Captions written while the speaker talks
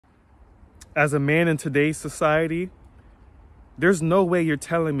as a man in today's society, there's no way you're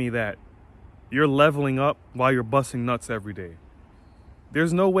telling me that you're leveling up while you're busting nuts every day.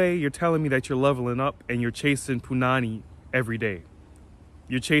 There's no way you're telling me that you're leveling up and you're chasing punani every day.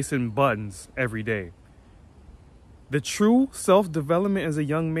 You're chasing buttons every day. The true self-development as a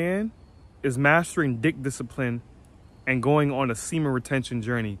young man is mastering dick discipline and going on a semen retention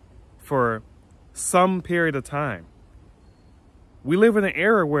journey for some period of time. We live in an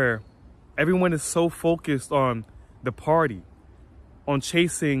era where everyone is so focused on the party, on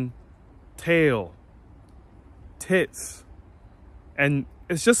chasing tail, tits, and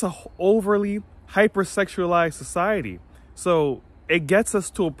it's just a overly hypersexualized society. So it gets us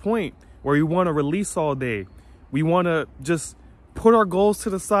to a point where we want to release all day. We want to just put our goals to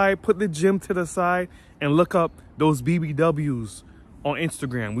the side, put the gym to the side, and look up those BBWs on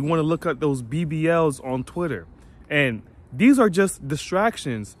Instagram. We want to look up those BBLs on Twitter. And these are just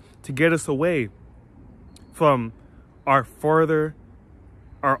distractions to get us away from our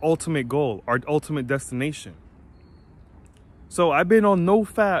ultimate goal, our ultimate destination. So I've been on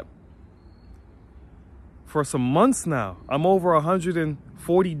NoFap for some months now. I'm over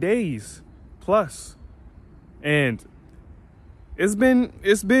 140 days plus. And it's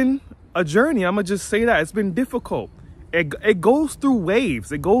been a journey. I'm gonna just say that. It's been difficult. It goes through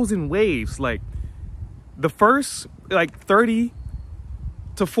waves. It goes in waves. Like the first 30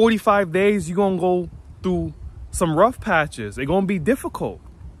 to 45 days, you're gonna go through some rough patches. It's gonna be difficult.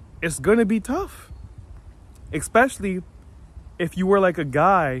 It's gonna be tough. Especially if you were like a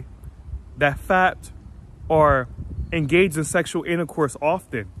guy that fapped or engaged in sexual intercourse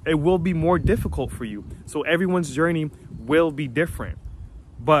often. It will be more difficult for you. So everyone's journey will be different.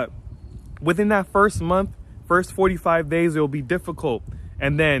 But within that first month, first 45 days, it'll be difficult.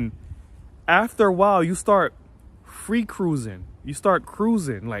 And then after a while, you start free cruising. You start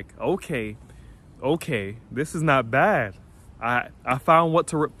cruising like, okay, this is not bad. I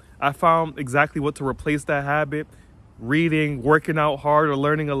found exactly what to replace that habit. Reading, working out hard, or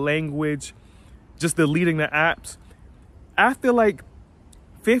learning a language, just deleting the apps. After like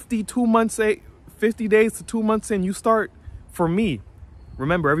 50 days to 2 months in, you start, for me,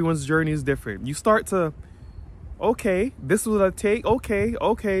 remember, everyone's journey is different. You start to, okay, this is what I take.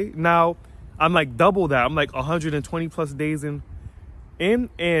 Okay. Now I'm like double that. I'm like 120 plus days in.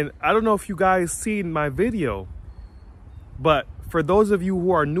 And I don't know if you guys seen my video, but for those of you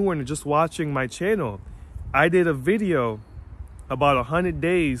who are new and just watching my channel, I did a video about 100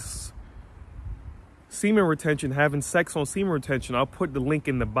 days semen retention, having sex on semen retention. I'll put the link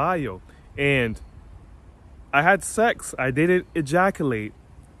in the bio. And I had sex. I didn't ejaculate,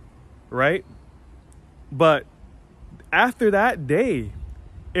 right? But after that day,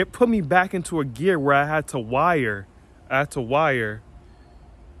 it put me back into a gear where I had to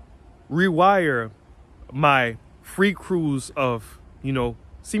rewire my free cruise of,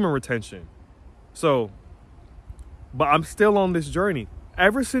 semen retention. So, but I'm still on this journey.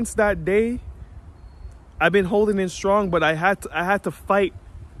 Ever since that day, I've been holding in strong, but I had to fight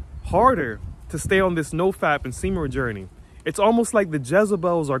harder to stay on this NoFap and semen journey. It's almost like the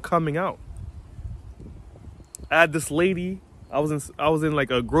Jezebels are coming out. I had this lady, I was in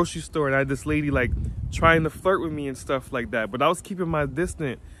like a grocery store, and I had this lady like trying to flirt with me and stuff like that. But I was keeping my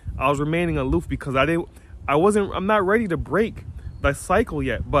distance. I was remaining aloof because I'm not ready to break the cycle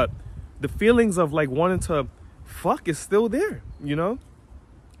yet. But the feelings of like wanting to fuck is still there, The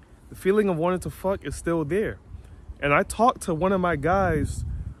feeling of wanting to fuck is still there. And I talked to one of my guys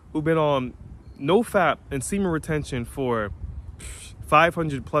who've been on NoFap and semen retention for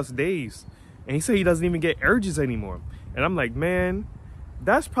 500 plus days. And he said he doesn't even get urges anymore. And I'm like, man,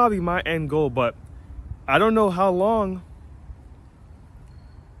 that's probably my end goal, but I don't know how long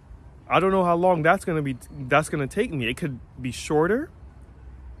that's gonna take me. It could be shorter,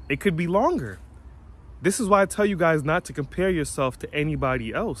 it could be longer. This is why I tell you guys not to compare yourself to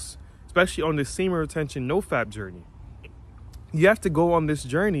anybody else, especially on this semen retention NoFap journey. You have to go on this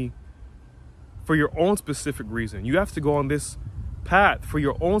journey for your own specific reason. You have to go on this path for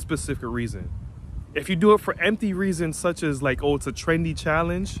your own specific reason. If you do it for empty reasons, such as like, oh, it's a trendy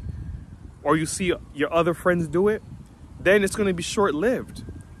challenge, or you see your other friends do it, then it's going to be short-lived.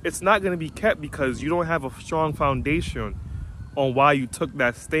 It's not going to be kept because you don't have a strong foundation on why you took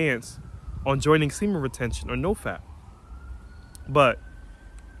that stance on joining semen retention or NoFap. But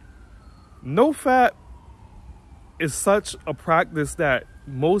NoFap is such a practice that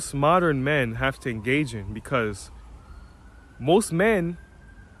most modern men have to engage in, because most men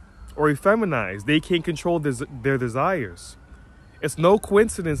are effeminized. They can't control their desires. It's no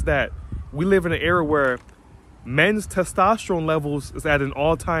coincidence that we live in an era where men's testosterone levels is at an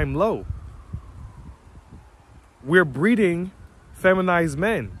all-time low. we're breeding feminized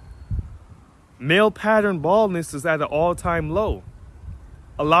men. Male pattern baldness is at an all-time low.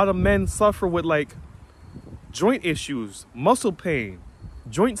 A lot of men suffer with like joint issues, muscle pain,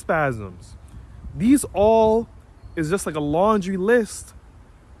 joint spasms. These all is just like a laundry list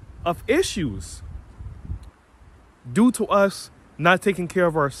of issues due to us not taking care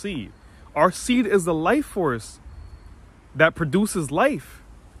of our seed. Our seed is the life force that produces life.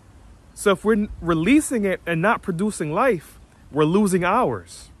 So if we're releasing it and not producing life, we're losing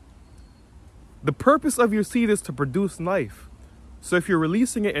ours. The purpose of your seed is to produce life. So if you're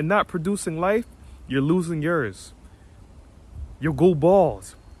releasing it and not producing life, you're losing yours. You'll go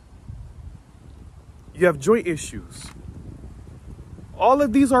bald. You have joint issues. All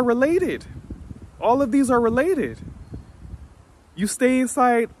of these are related. All of these are related. You stay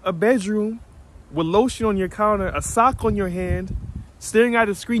inside a bedroom with lotion on your counter, a sock on your hand, staring at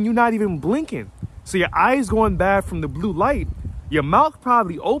a screen, you're not even blinking. So your eyes going bad from the blue light. Your mouth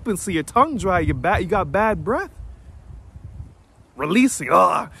probably open, so your tongue dry, you got bad breath. Releasing,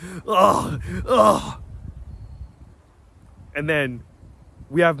 And then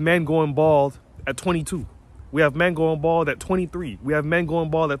we have men going bald at 22. We have men going bald at 23. We have men going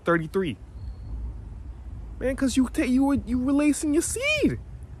bald at 33. Man, because you releasing your seed.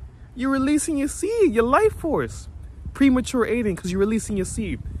 You're releasing your seed, your life force. Premature aging because you're releasing your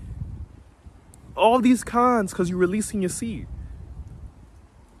seed. All these cons because you're releasing your seed.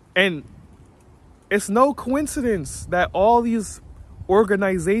 And it's no coincidence that all these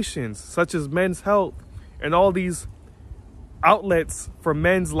organizations, such as Men's Health, and all these outlets for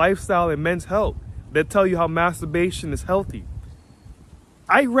men's lifestyle and men's health that tell you how masturbation is healthy.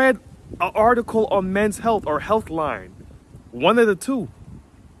 I read an article on Men's Health or Healthline, one of the two,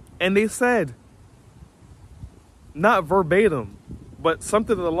 and they said, not verbatim, but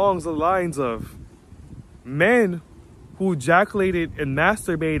something along the lines of men who ejaculated and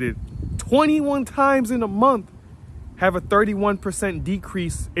masturbated 21 times in a month have a 31%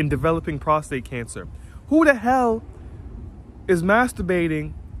 decrease in developing prostate cancer. Who the hell is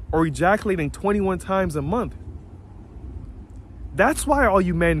masturbating or ejaculating 21 times a month? That's why all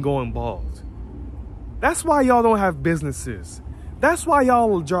you men going bald. That's why y'all don't have businesses. That's why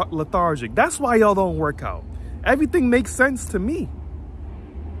y'all lethargic. That's why y'all don't work out. Everything makes sense to me.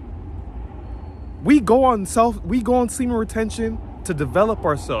 We go on semen retention to develop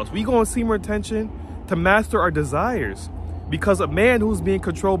ourselves. We go on semen retention to master our desires. Because a man who's being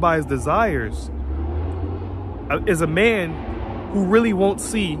controlled by his desires is a man who really won't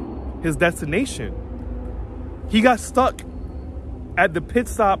see his destination. He got stuck at the pit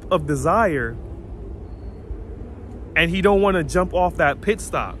stop of desire, and he don't want to jump off that pit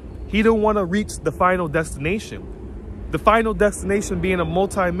stop. He don't want to reach the final destination. The final destination being a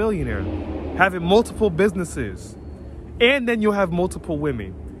multi-millionaire, having multiple businesses, and then you'll have multiple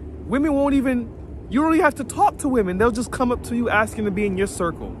women. Women won't even, you don't even have to talk to women. They'll just come up to you asking to be in your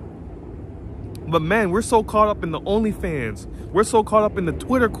circle. But man, we're so caught up in the OnlyFans. We're so caught up in the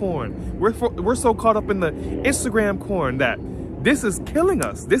Twitter corn. We're so caught up in the Instagram corn that this is killing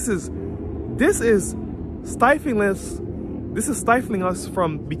us. This is stifling us. This is stifling us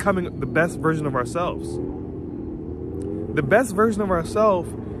from becoming the best version of ourselves. The best version of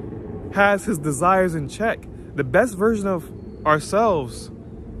ourselves has his desires in check. The best version of ourselves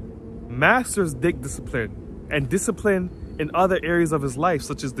masters dick discipline and discipline in other areas of his life,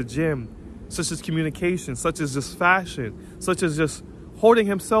 such as the gym, such as communication, such as just fashion, such as just holding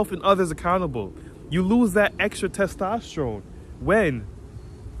himself and others accountable. You lose that extra testosterone when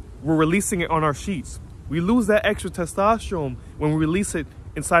we're releasing it on our sheets. We lose that extra testosterone when we release it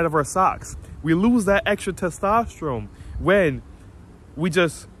inside of our socks. We lose that extra testosterone when we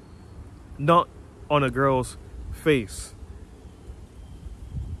just nut on a girl's face.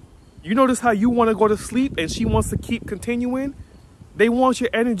 You notice how you want to go to sleep and she wants to keep continuing? They want your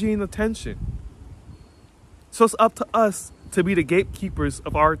energy and attention. So it's up to us to be the gatekeepers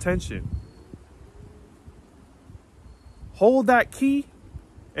of our attention. Hold that key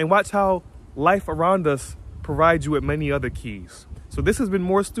and watch how life around us provides you with many other keys. So this has been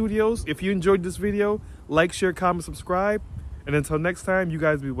More Studios. If you enjoyed this video, like, share, comment, subscribe. And until next time, you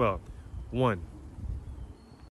guys be well. 1.